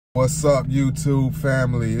What's up, YouTube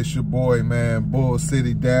family? It's your boy, man, Bull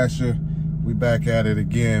City Dasher. We back at it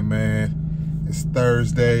again, man. It's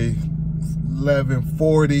Thursday, it's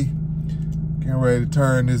 11:40. Getting ready to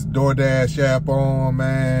turn this Doordash app on,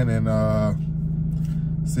 man, and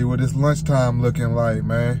see what this lunchtime looking like,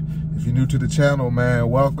 man. If you're new to the channel, man,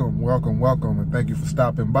 welcome, and thank you for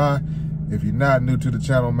stopping by. If you're not new to the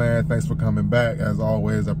channel, man, thanks for coming back. As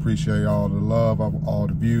always, I appreciate all the love, all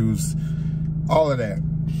the views, all of that.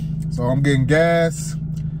 So I'm getting gas.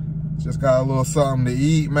 Just got a little something to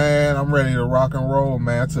eat, man. I'm ready to rock and roll,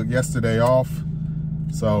 man. I took yesterday off,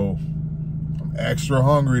 so I'm extra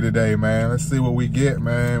hungry today, man. Let's see what we get,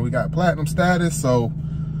 man. We got platinum status, so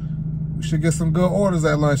we should get some good orders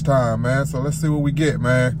at lunchtime, man. So let's see what we get,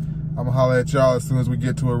 man. I'm gonna holler at y'all as soon as we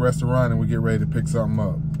get to a restaurant and we get ready to pick something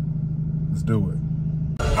up. Let's do it.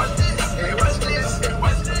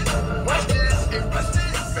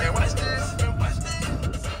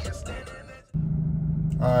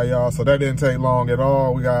 All right, y'all, so that didn't take long at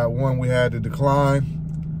all. We got one we had to decline,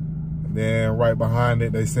 and then right behind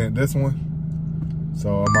it, they sent this one.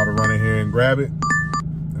 So I'm about to run in here and grab it,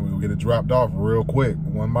 and we'll get it dropped off real quick.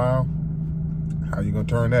 1 mile. How you gonna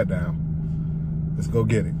turn that down? Let's go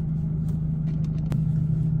get it.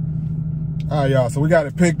 All right, y'all, so we got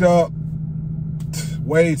it picked up.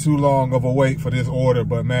 Way too long of a wait for this order,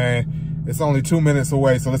 but man, it's only 2 minutes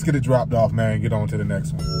away, so let's get it dropped off, man, and get on to the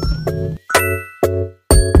next one.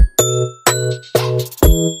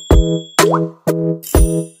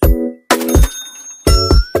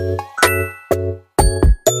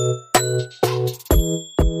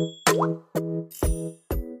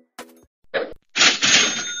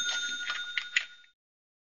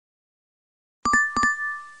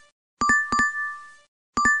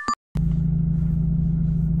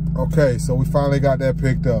 Okay, so we finally got that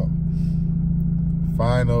picked up.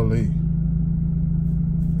 Finally.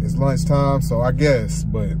 It's lunchtime, so I guess,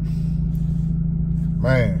 but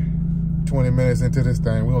man, 20 minutes into this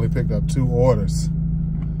thing, we only picked up 2 orders.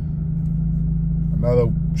 Another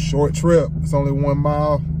short trip. It's only 1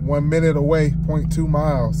 mile, 1 minute away, 0.2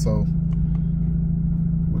 miles, so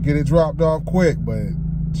we'll get it dropped off quick, but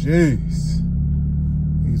jeez,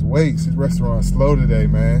 these waits, this restaurant's slow today,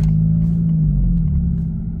 man.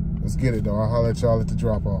 Let's get it though. I'll holler at y'all at the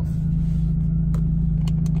drop off.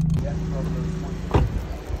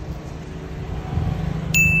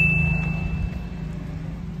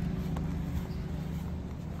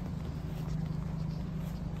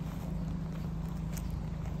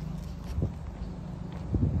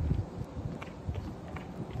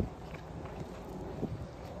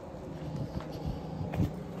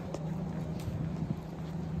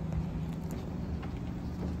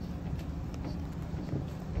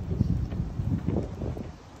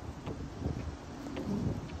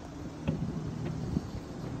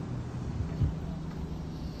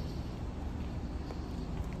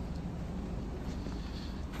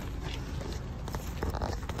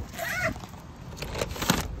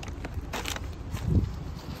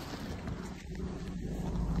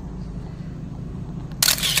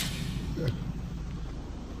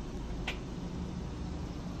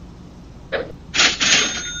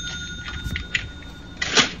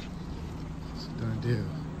 Deal.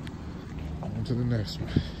 On to the next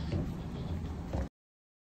one.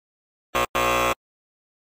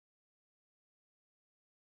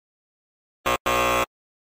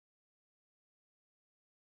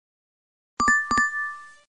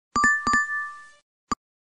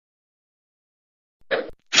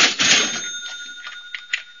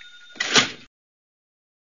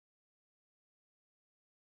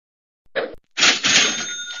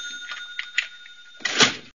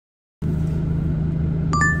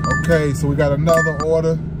 Okay, so we got another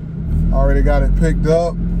order. Already got it picked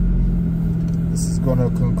up. This is gonna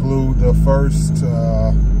conclude the first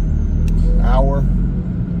hour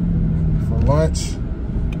for lunch.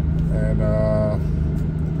 And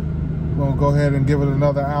we're gonna go ahead and give it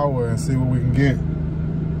another hour and see what we can get.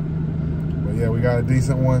 But yeah, we got a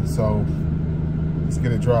decent one, so let's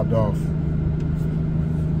get it dropped off.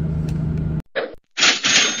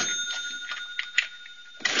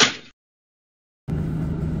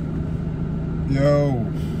 Yo,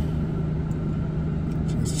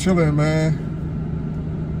 just chilling, man.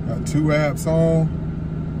 Got 2 apps on.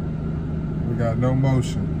 We got no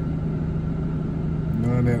motion,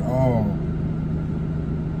 none at all.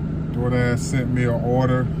 Doordash sent me an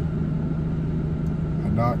order. I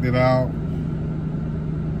knocked it out.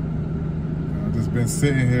 I've just been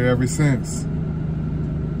sitting here ever since.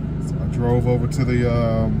 So I drove over to the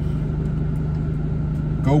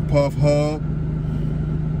GoPuff hub.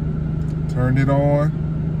 Turned it on.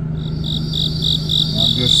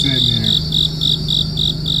 I'm just sitting here.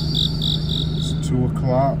 It's 2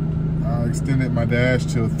 o'clock. I extended my dash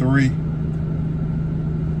till 3.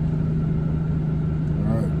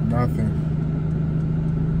 Nothing.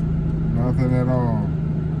 Nothing at all.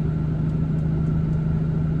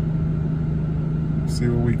 See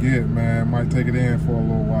what we get, man. Might take it in for a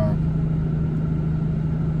little while.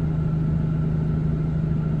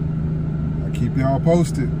 I'll keep y'all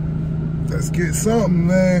posted. Let's get something,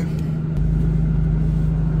 man.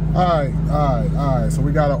 Alright. So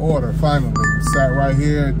we got an order, finally. Sat right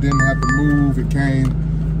here, didn't have to move. It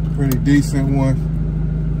came, pretty decent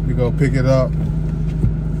one. We go pick it up,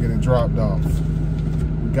 get it dropped off.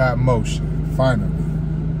 We got motion, finally.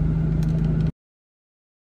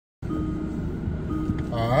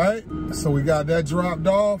 Alright, so we got that dropped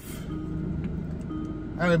off.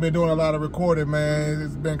 I ain't been doing a lot of recording, man.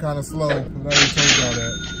 It's been kind of slow. I already told y'all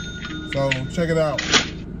that. So check it out.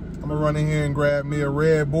 I'm gonna run in here and grab me a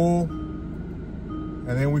Red Bull.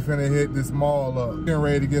 And then we finna hit this mall up. Getting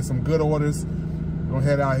ready to get some good orders. We're gonna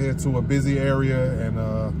head out here to a busy area and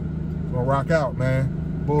we're gonna rock out,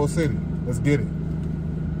 man. Bull City, let's get it.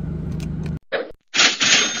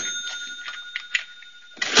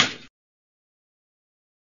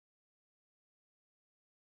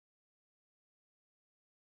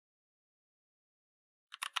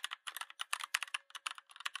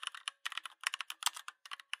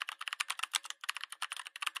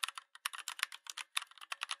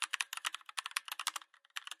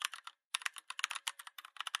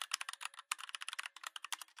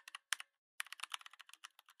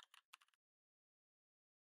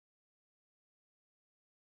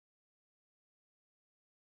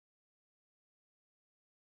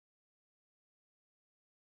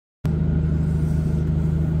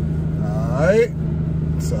 Alright,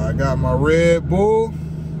 so I got my Red Bull.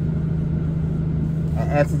 I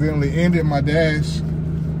accidentally ended my dash.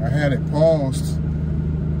 I had it paused.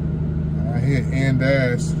 I hit end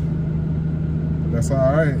dash. But that's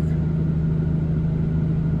alright.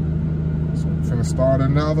 So I'm finna start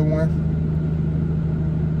another one.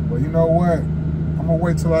 But you know what? I'm gonna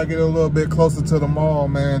wait till I get a little bit closer to the mall,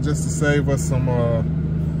 man, just to save us some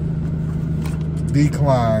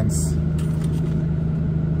declines.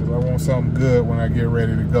 I want something good when I get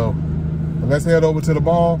ready to go. But let's head over to the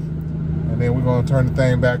mall and then we're gonna turn the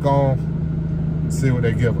thing back on and see what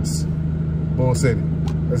they give us. Bull City,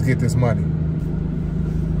 let's get this money.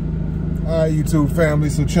 All right, YouTube family,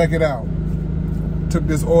 so check it out. Took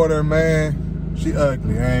this order, man. She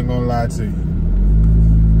ugly, I ain't gonna lie to you.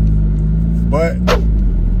 But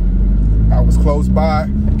I was close by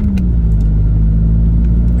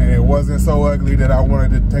and it wasn't so ugly that I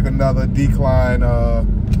wanted to take another decline,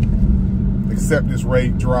 accept this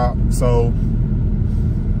rate drop. So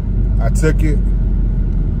I took it,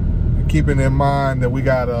 and keeping in mind that we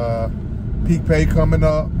got peak pay coming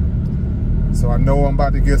up, so I know I'm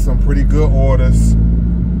about to get some pretty good orders.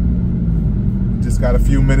 Just got a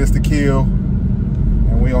few minutes to kill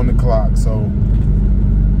and we on the clock. So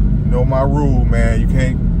you know my rule, man, you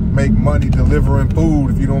can't make money delivering food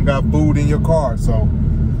if you don't got food in your car. So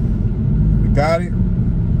we got it.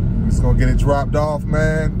 We're just gonna get it dropped off,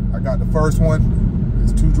 man. I got the first one.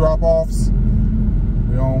 It's 2 drop-offs.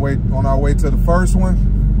 We're on our way to the first one.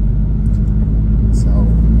 So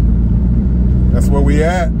that's where we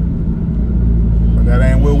at. But that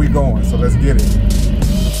ain't where we going. So let's get it.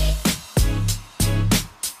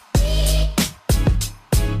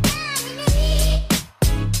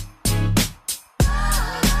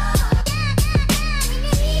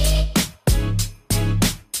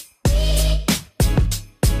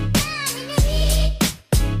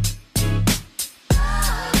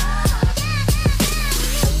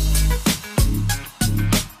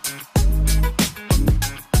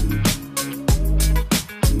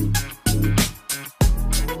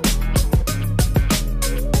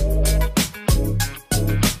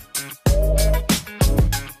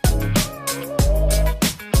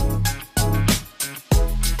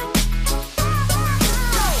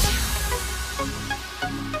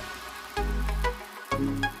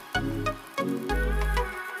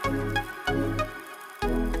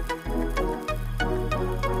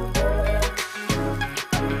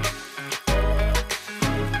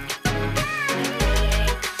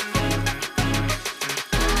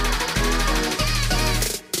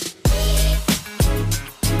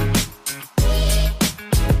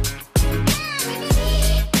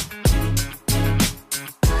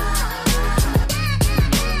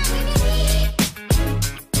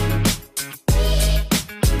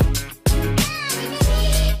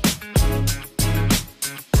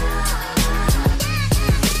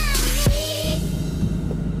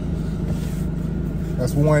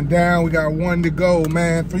 one down. We got one to go,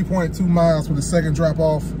 man. 3.2 miles for the second drop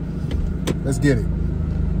off. Let's get it.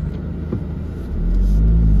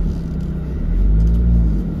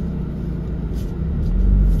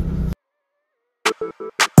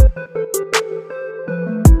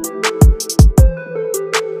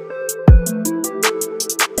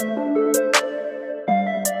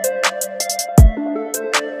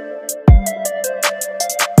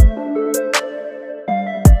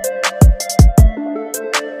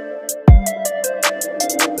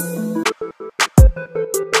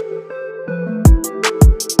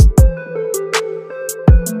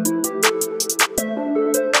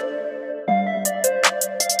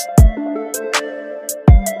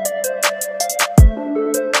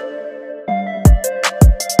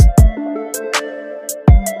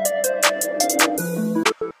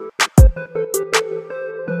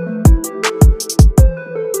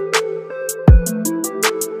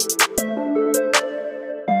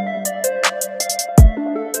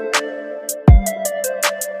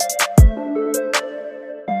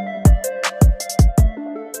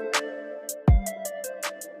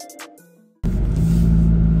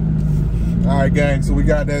 All right, gang, so we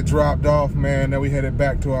got that dropped off, man. Now we headed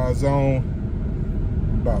back to our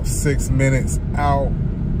zone. About 6 minutes out.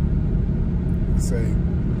 Say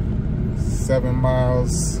 7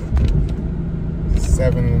 miles,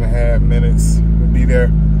 7.5 minutes. We'll be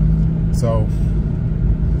there. So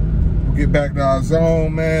we'll get back to our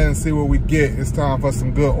zone, man, and see what we get. It's time for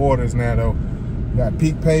some good orders now, though. We got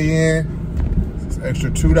peak pay in. It's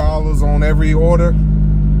extra $2 on every order.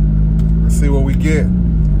 Let's see what we get.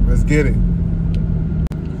 Let's get it.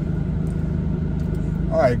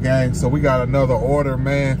 All right, gang, so we got another order,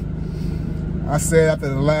 man. I said after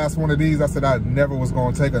the last one of these, I said I never was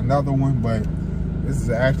gonna take another one, but this is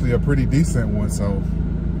actually a pretty decent one, so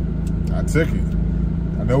I took it.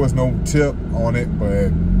 I know it's no tip on it, but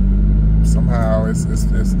somehow it's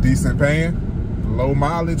decent paying, low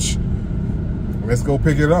mileage. Let's go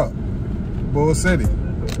pick it up. Bull City.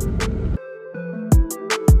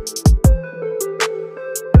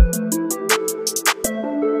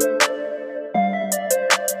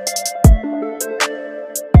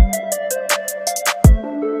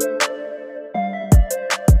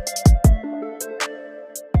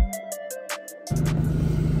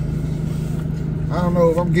 I don't know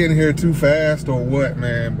if I'm getting here too fast or what,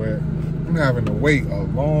 man, but I'm having to wait a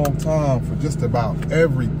long time for just about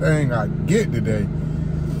everything I get today.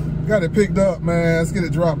 Got it picked up, man. Let's get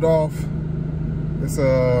it dropped off. It's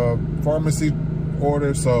a pharmacy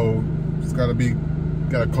order, so it's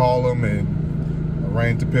gotta call them and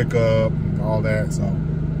arrange to pick up and all that. So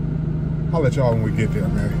I'll let y'all when we get there,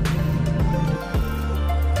 man.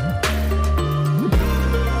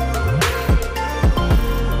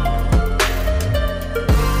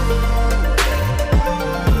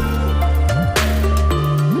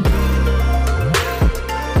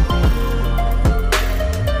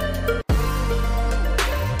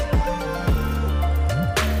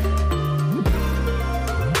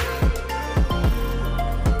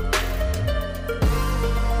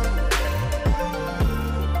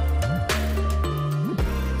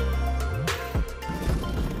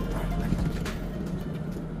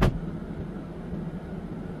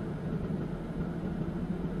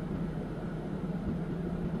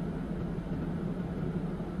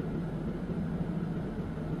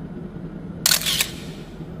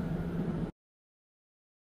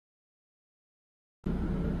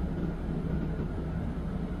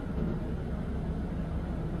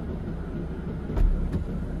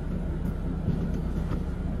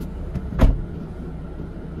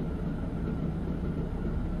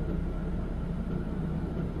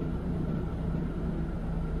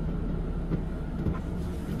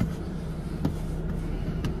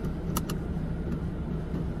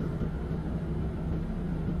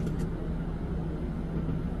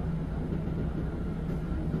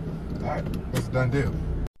 All right, that's a done deal.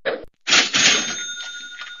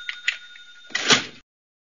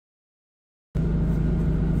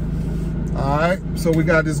 All right, so we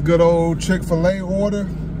got this good old Chick-fil-A order.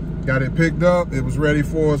 Got it picked up. It was ready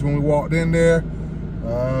for us when we walked in there.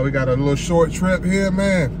 We got a little short trip here,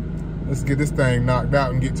 man. Let's get this thing knocked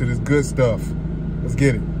out and get to this good stuff. Let's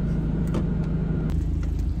get it.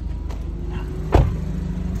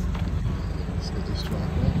 Let's get this truck out.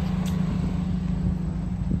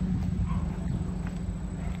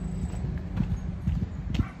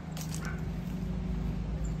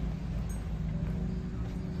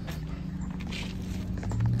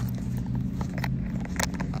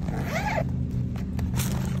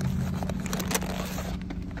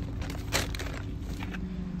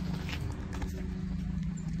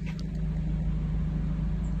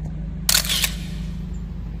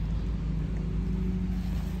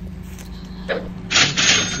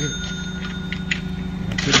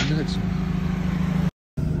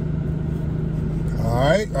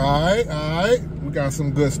 right. We got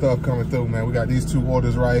some good stuff coming through, man. We got these 2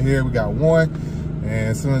 orders right here. We got one, and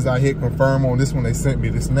as soon as I hit confirm on this one, they sent me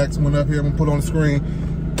this next one up here. I'm gonna put on the screen,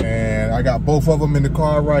 and I got both of them in the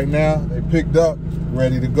car right now. They picked up,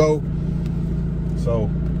 ready to go. So,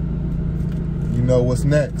 you know what's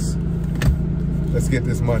next. Let's get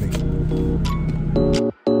this money.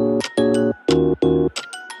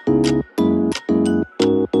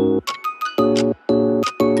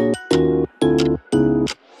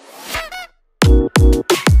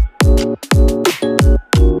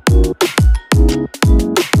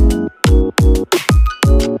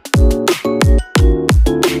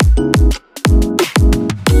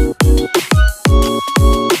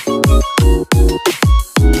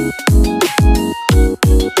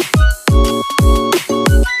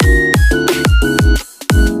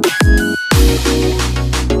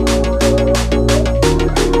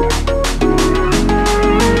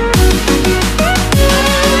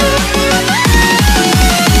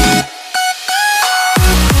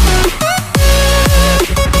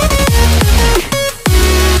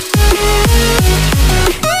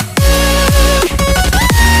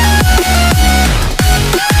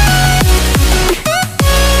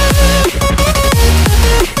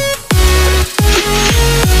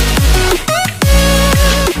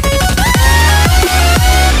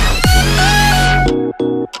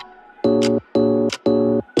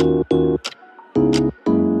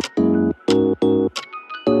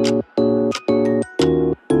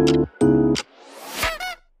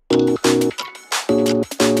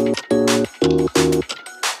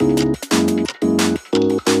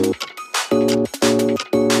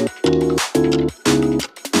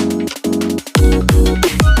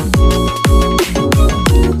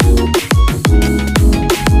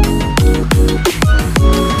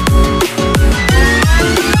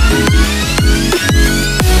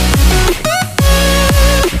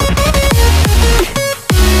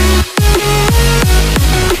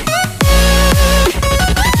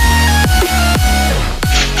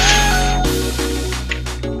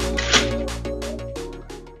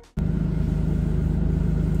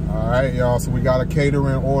 Alright, y'all, so we got a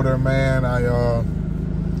catering order, man.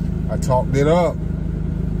 I talked it up.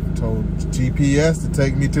 Told GPS to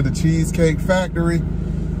take me to the Cheesecake Factory.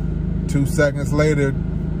 2 seconds later,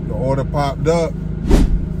 the order popped up.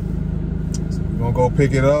 So we're gonna go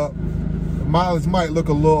pick it up. The mileage might look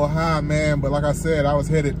a little high, man, but like I said, I was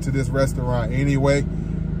headed to this restaurant anyway.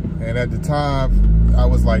 And at the time, I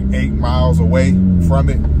was like 8 miles away from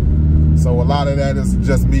it. So a lot of that is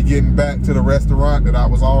just me getting back to the restaurant that I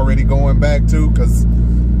was already going back to, because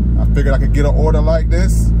I figured I could get an order like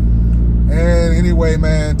this. And anyway,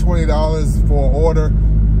 man, $20 for an order.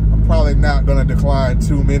 I'm probably not gonna decline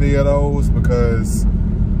too many of those, because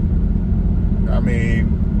I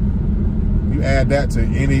mean, you add that to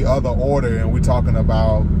any other order and we're talking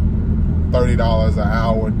about $30 an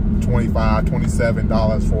hour, $25,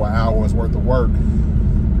 $27 for an hour's worth of work.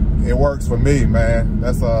 It works for me, man.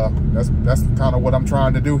 That's kind of what I'm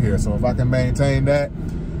trying to do here. So if I can maintain that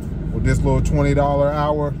with this little $20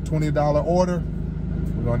 hour, $20 order,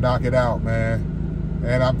 we're gonna knock it out, man.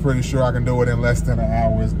 And I'm pretty sure I can do it in less than an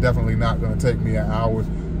hour. It's definitely not gonna take me an hour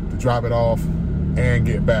to drop it off and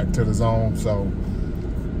get back to the zone. So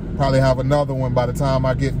probably have another one by the time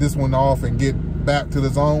I get this one off and get back to the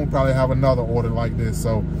zone. Probably have another order like this.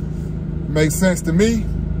 So makes sense to me.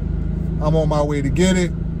 I'm on my way to get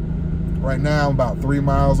it. Right now, I'm about 3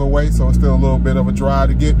 miles away, so it's still a little bit of a drive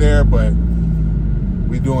to get there, but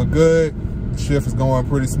we doing good. The shift is going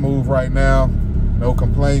pretty smooth right now. No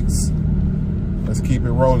complaints. Let's keep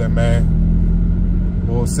it rolling, man.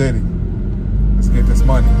 Bull City. Let's get this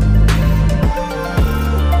money.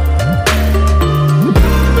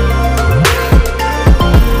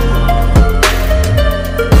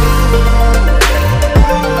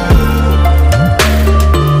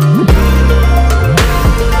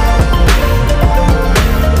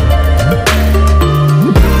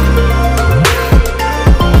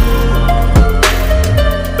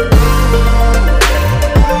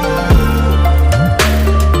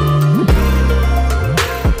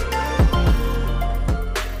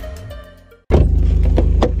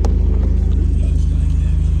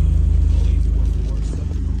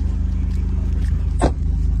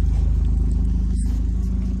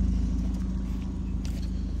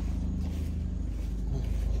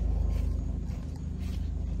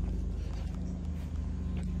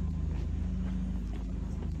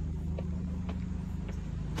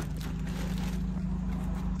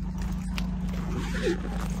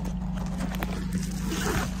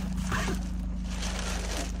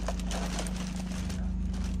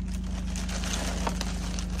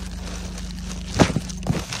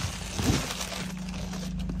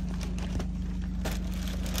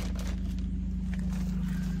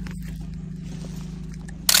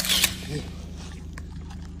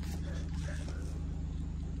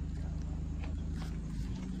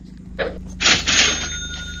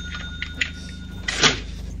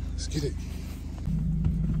 Let's get it.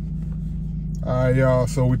 All right, y'all,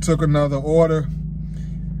 so we took another order.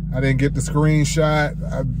 I didn't get the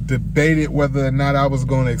screenshot. I debated whether or not I was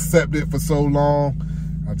going to accept it for so long.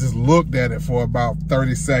 I just looked at it for about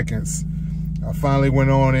 30 seconds. I finally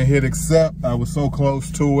went on and hit accept. I was so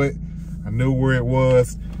close to it. I knew where it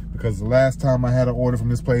was because the last time I had an order from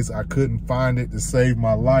this place, I couldn't find it to save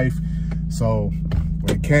my life. So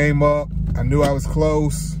when it came up, I knew I was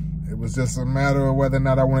close. It was just a matter of whether or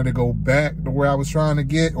not I wanted to go back to where I was trying to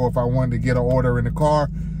get, or if I wanted to get an order in the car.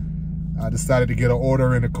 I decided to get an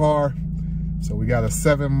order in the car. So we got a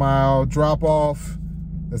 7-mile drop off.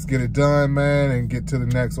 Let's get it done, man, and get to the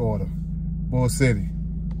next order. Bull City.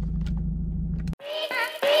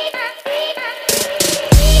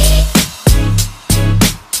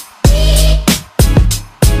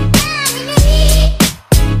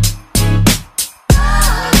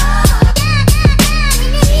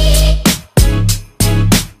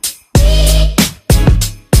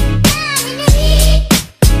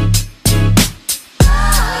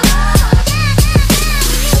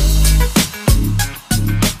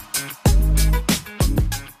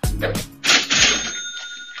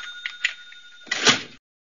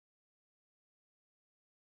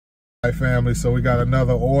 Hi family, so we got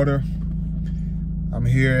another order. I'm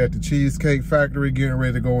here at the Cheesecake Factory getting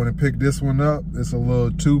ready to go in and pick this one up. It's a little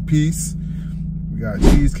 2-piece. We got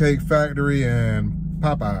Cheesecake Factory and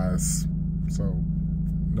Popeyes. So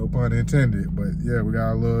no pun intended, but yeah, we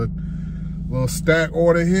got a little stack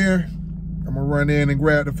order here. I'm gonna run in and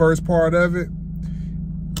grab the first part of it.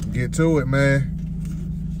 Get to it,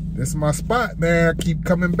 man. This is my spot, man. I keep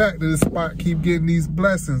coming back to this spot, keep getting these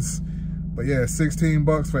blessings. But yeah, 16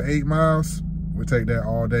 bucks for 8 miles. We take that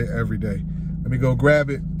all day, every day. Let me go grab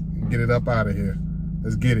it and get it up out of here.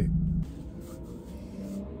 Let's get it.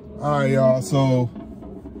 All right, y'all, so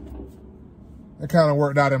it kind of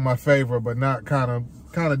worked out in my favor, but not kind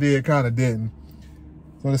of did, kind of didn't.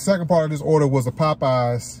 So the second part of this order was a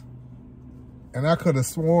Popeyes, and I could have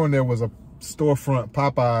sworn there was a storefront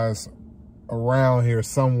Popeyes around here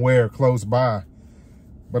somewhere close by.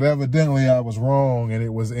 But evidently I was wrong, and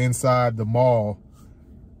it was inside the mall,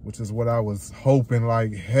 which is what I was hoping.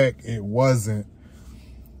 Like heck, it wasn't.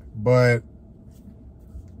 But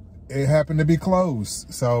it happened to be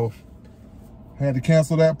closed. So I had to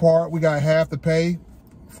cancel that part. We got half the pay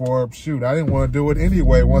for, shoot, I didn't want to do it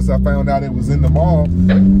anyway. Once I found out it was in the mall, I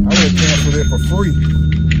would have canceled it for free.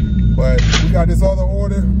 But we got this other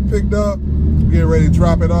order picked up. We're getting ready to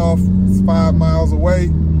drop it off. It's 5 miles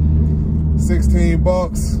away. 16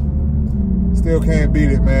 bucks. Still can't beat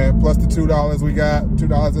it, man. Plus the $2 we got,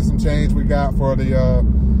 $2 and some change we got for the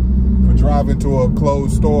for driving to a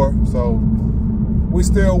closed store. So we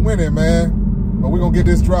still winning, man. But we're gonna get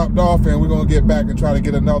this dropped off, and we're gonna get back and try to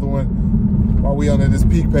get another one while we under this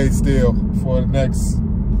peak pay still for the next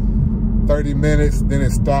 30 minutes. Then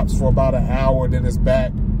it stops for about an hour, then it's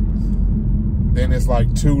back. Then it's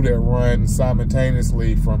like 2 that run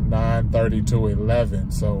simultaneously from 9:30 to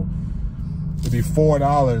 11. So it'd be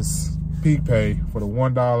 $4 peak pay for the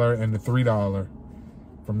 $1 and the $3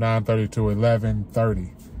 from 9:30 to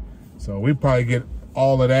 11:30. So we probably get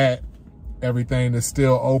all of that. Everything that's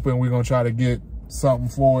still open, we're gonna try to get something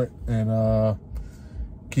for it and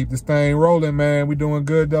keep this thing rolling, man. We doing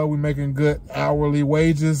good though. We making good hourly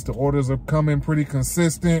wages. The orders are coming pretty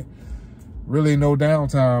consistent. Really no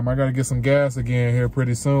downtime. I gotta get some gas again here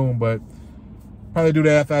pretty soon, but probably do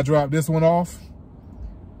that after I drop this one off.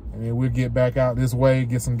 And then we'll get back out this way,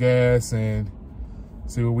 get some gas, and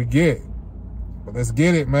see what we get. But let's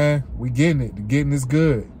get it, man. We getting it. The getting is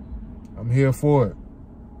good. I'm here for it.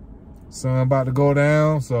 Sun about to go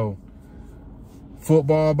down, so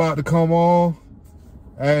football about to come on.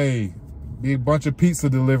 Hey, be a bunch of pizza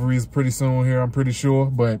deliveries pretty soon here, I'm pretty sure.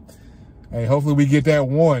 But hey, hopefully we get that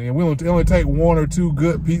one. And we only take 1 or 2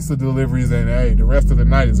 good pizza deliveries, and hey, the rest of the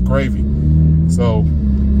night is gravy. So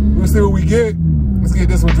we'll see what we get. Let's get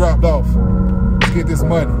this one dropped off. Let's get this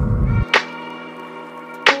money.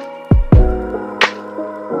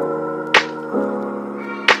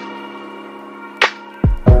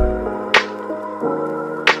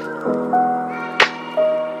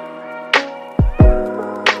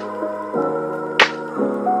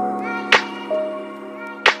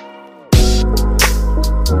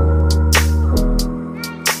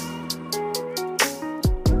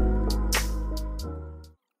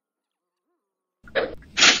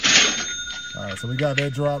 So we got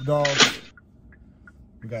that dropped off.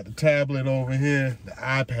 We got the tablet over here, the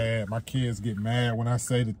iPad. My kids get mad when I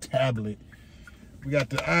say the tablet. We got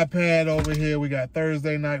the iPad over here. We got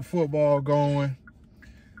Thursday night football going.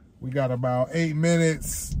 We got about 8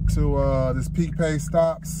 minutes to this Peak Pay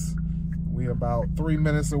stops. We about 3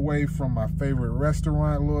 minutes away from my favorite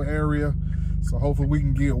restaurant little area. So hopefully we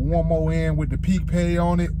can get one more in with the Peak Pay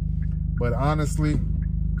on it. But honestly,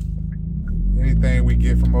 anything we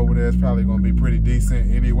get from over there is probably gonna be pretty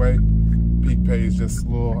decent anyway. Peak Pay is just a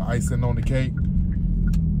little icing on the cake.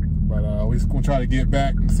 But we're just gonna try to get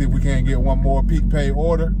back and see if we can't get one more Peak Pay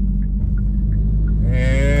order.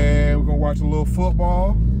 And we're gonna watch a little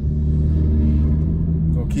football.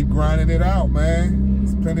 Gonna keep grinding it out, man.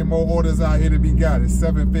 There's plenty more orders out here to be got. It's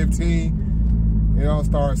 7:15. It don't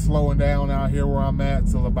start slowing down out here where I'm at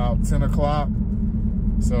till about 10 o'clock.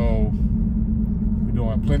 So we're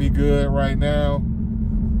doing plenty good right now.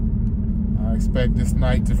 I expect this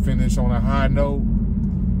night to finish on a high note.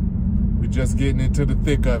 We're just getting into the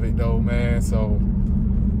thick of it though, man. So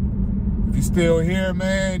if you're still here,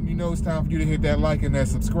 man, you know it's time for you to hit that like and that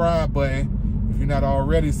subscribe button. If you're not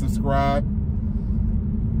already subscribed,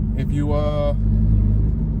 if you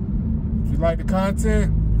like the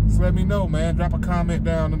content, just let me know, man. Drop a comment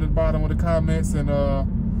down at the bottom of the comments and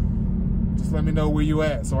just let me know where you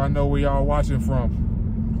at so I know where y'all watching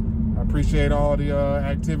from. I appreciate all the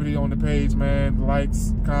activity on the page, man.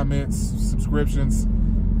 Likes, comments, subscriptions.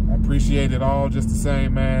 I appreciate it all just the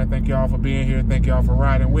same, man. Thank y'all for being here. Thank y'all for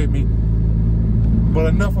riding with me. But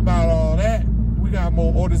enough about all that. We got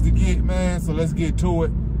more orders to get, man, so let's get to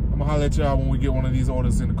it. I'm gonna holler at y'all when we get one of these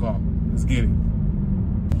orders in the car. Let's get it.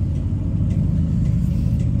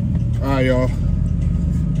 All right, y'all.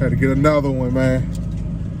 Had to get another one, man.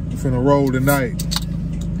 I'm finna roll tonight.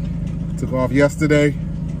 Took off yesterday.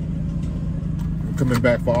 I'm coming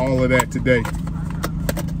back for all of that today.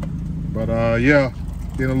 But yeah.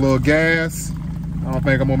 Getting a little gas. I don't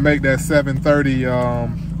think I'm gonna make that 7:30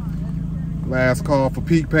 last call for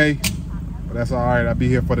Peak Pay, but that's all right. I'll be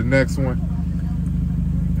here for the next one,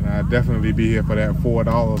 and I'll definitely be here for that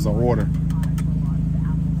 $4 an order.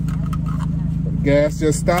 But the gas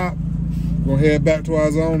just stopped. We're gonna head back to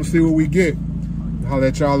our zone and see what we get. Holler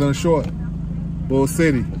at y'all in short. Bull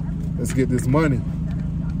City. Let's get this money.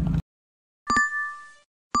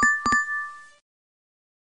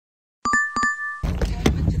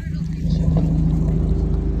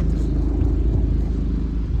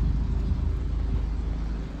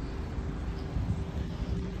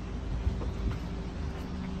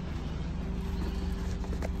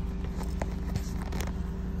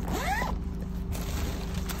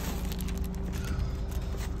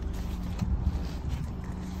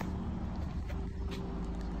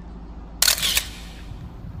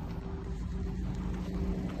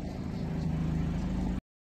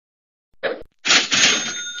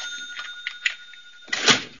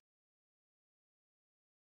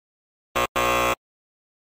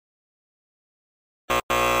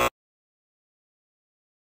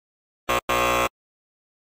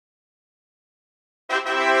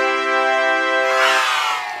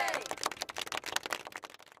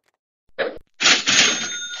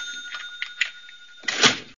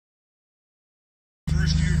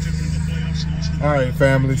 All right,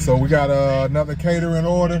 family, so we got another catering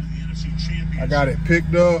order. I got it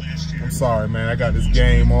picked up. I'm sorry, man, I got this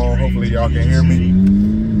game on. Hopefully y'all can hear me.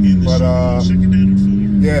 But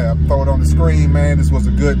yeah, throw it on the screen, man. This was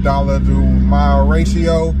a good dollar to mile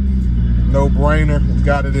ratio. No brainer. We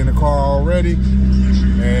got it in the car already.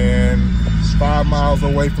 And 5 miles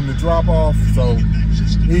away from the drop off. So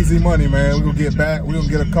easy money, man. We're gonna get back. We're gonna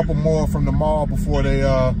get a couple more from the mall before they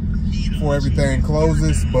before everything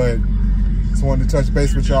closes. But just wanted to touch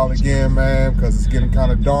base with y'all again, man, because it's getting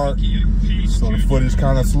kind of dark. So the footage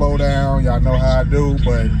kind of slow down. Y'all know how I do.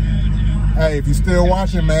 But hey, if you're still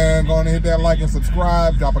watching, man, go on and hit that like and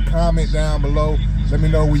subscribe. Drop a comment down below. Let me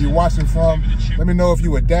know where you're watching from. Let me know if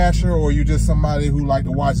you a Dasher or you just somebody who like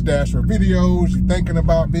to watch Dasher videos. You're thinking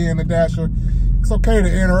about being a Dasher. It's okay to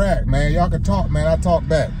interact, man. Y'all can talk, man. I talk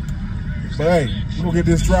back. But hey, we're gonna get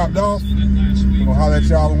this dropped off. We're gonna holler at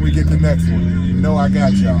y'all when we get the next one. You know I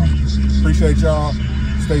got y'all. Appreciate y'all.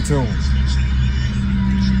 Stay tuned.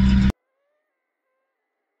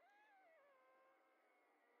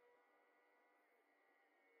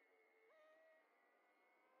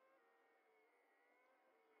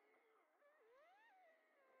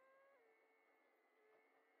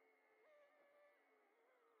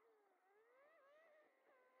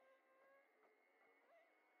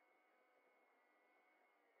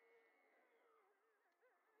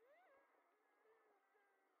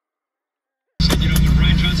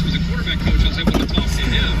 Coach, I was able to talk to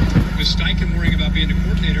him with Steichen worrying about being the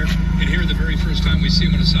coordinator, and here the very first time we see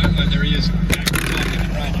him on the sideline, there he is back to talking to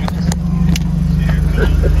Brian Johnson.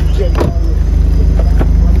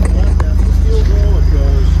 Field goal, it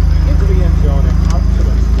goes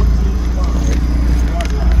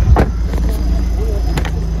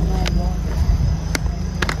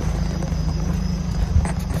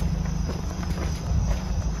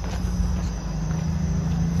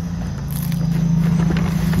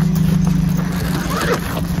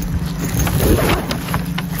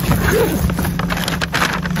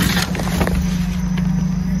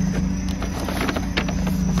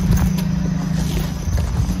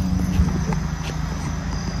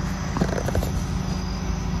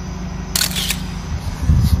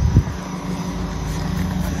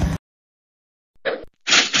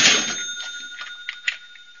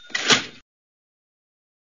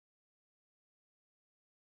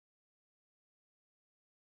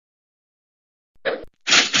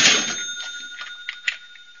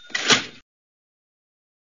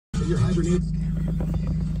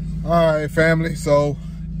All right, family. So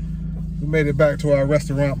we made it back to our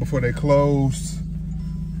restaurant before they closed.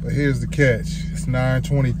 But here's the catch. It's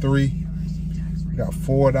 9:23. We got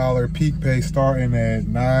 $4 peak pay starting at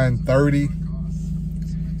 9:30.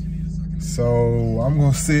 So I'm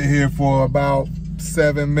gonna sit here for about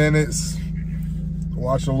 7 minutes,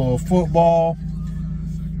 watch a little football.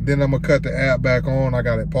 Then I'm gonna cut the app back on. I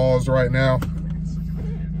got it paused right now.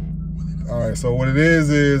 All right, so what it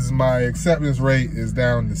is my acceptance rate is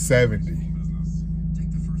down to 70.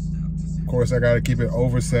 Of course, I gotta keep it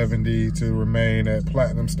over 70 to remain at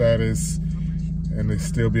platinum status and to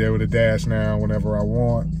still be able to dash now whenever I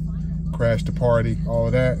want, crash the party, all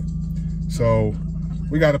of that. So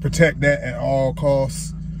we gotta protect that at all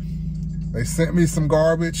costs. They sent me some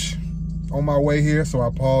garbage on my way here, so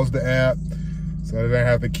I paused the app so that I didn't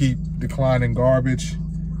have to keep declining garbage.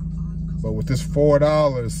 But with this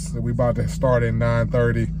 $4 that we about to start at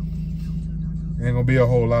 9:30, ain't gonna be a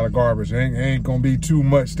whole lot of garbage. Ain't gonna be too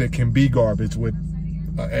much that can be garbage with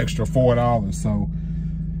an extra $4. So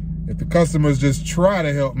if the customers just try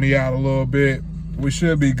to help me out a little bit, we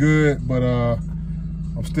should be good. But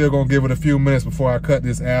I'm still gonna give it a few minutes before I cut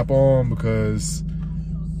this app on, because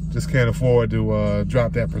just can't afford to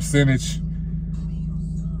drop that percentage.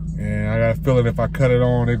 And I got a feeling if I cut it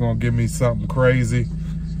on, they're gonna give me something crazy.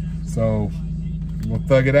 So we're gonna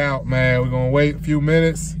thug it out, man. We're gonna wait a few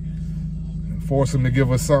minutes and force them to give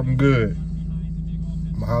us something good.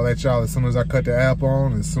 I'm gonna holler at y'all as soon as I cut the app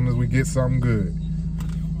on, as soon as we get something good.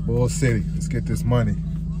 Bull City, let's get this money.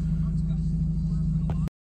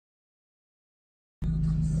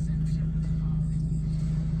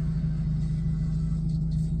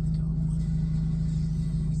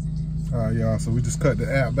 All right, y'all, so we just cut the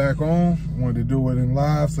app back on. I wanted to do it in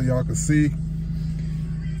live so y'all can see.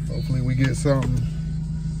 Hopefully we get something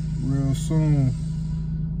real soon.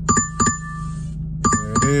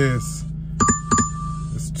 There it is.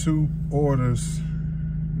 It's 2 orders.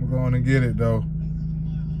 We're going to get it though.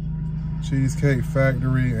 Cheesecake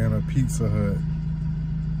Factory and a Pizza Hut.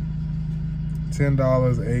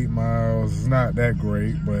 $10, 8 miles. It's not that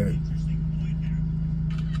great, but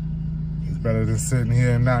it's better than sitting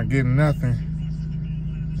here and not getting nothing.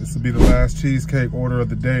 This will be the last cheesecake order of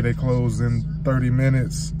the day. They close in 30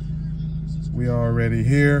 minutes. We already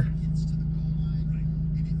here.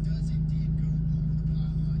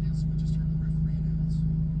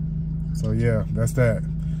 So yeah, that's that.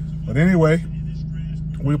 But anyway,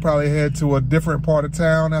 we'll probably head to a different part of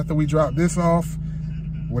town after we drop this off,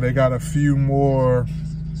 where they got a few more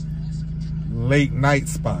late night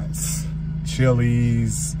spots.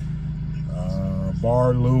 Chili's,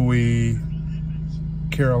 Bar Louie,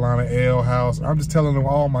 Carolina Ale House. I'm just telling them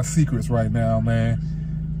all my secrets right now, man.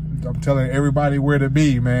 I'm telling everybody where to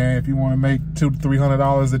be, man. If you want to make $200 to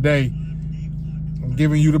 $300 a day, I'm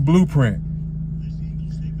giving you the blueprint.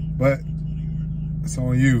 But it's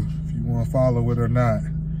on you if you want to follow it or not.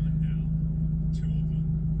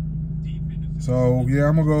 So yeah,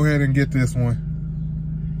 I'm gonna go ahead and get this one.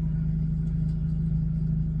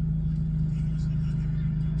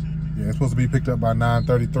 Yeah, it's supposed to be picked up by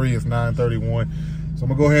 9:33. It's 9:31. So I'm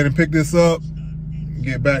gonna go ahead and pick this up.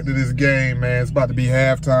 Get back to this game, man. It's about to be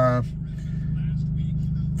halftime.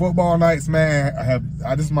 Football nights, man.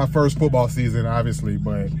 This is my first football season, obviously,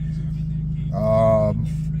 but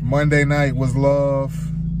Monday night was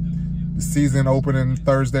love. The season opening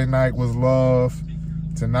Thursday night was love.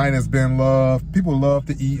 Tonight has been love. People love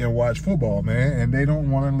to eat and watch football, man, and they don't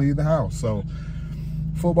want to leave the house. So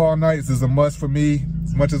football nights is a must for me.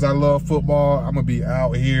 As much as I love football, I'm gonna be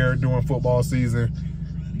out here during football season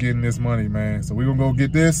getting this money, man. So we're gonna go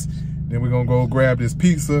get this, then we're gonna go grab this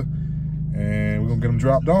pizza, and we're gonna get them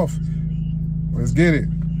dropped off. Let's get it.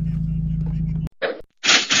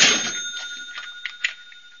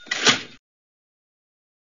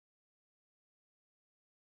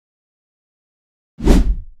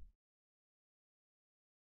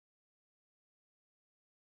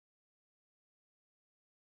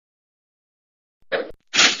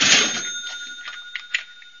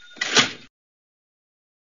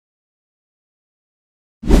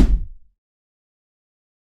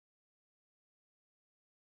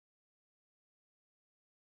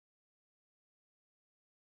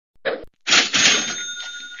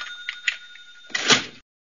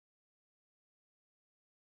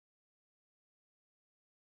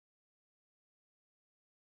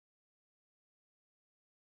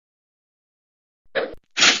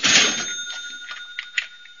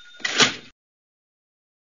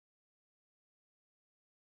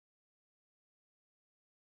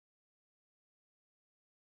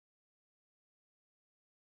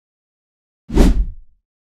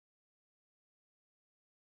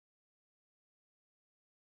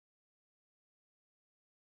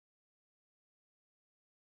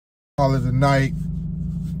 Call it a night.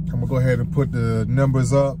 I'm gonna go ahead and put the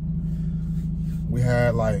numbers up. We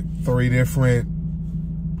had like 3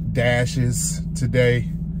 different dashes today,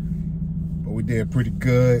 but we did pretty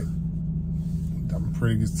good. I'm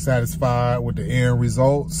pretty satisfied with the end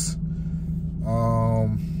results.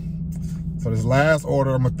 So this last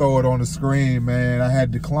order, I'm gonna throw it on the screen, man. I had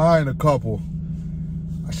declined a couple.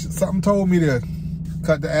 Something told me to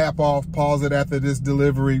cut the app off, pause it after this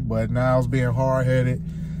delivery, but now I was being hard-headed.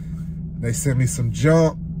 They sent me some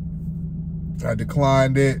junk. I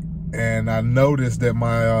declined it, and I noticed that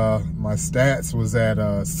my stats was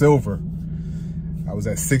at silver. I was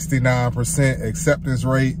at 69% acceptance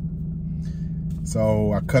rate.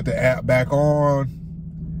 So I cut the app back on.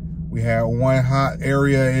 We had one hot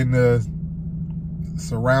area in the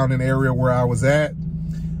surrounding area where I was at.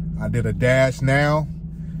 I did a dash now.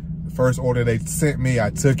 The first order they sent me,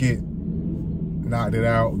 I took it, knocked it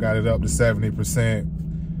out, got it up to 70%.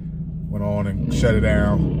 Went on and shut it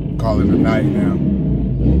down, call it a night now.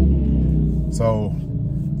 So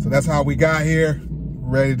that's how we got here.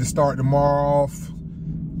 Ready to start tomorrow off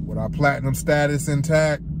with our platinum status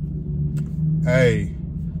intact. Hey,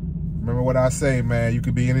 remember what I say, man. You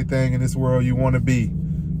could be anything in this world you want to be.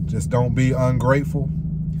 Just don't be ungrateful.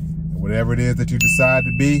 And whatever it is that you decide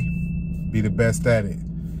to be the best at it.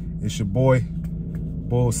 It's your boy,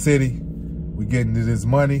 Bull City. We getting to this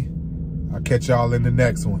money. I'll catch y'all in the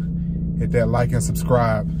next one. Hit that like and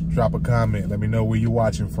subscribe. Drop a comment. Let me know where you're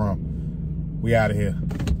watching from. We out of here.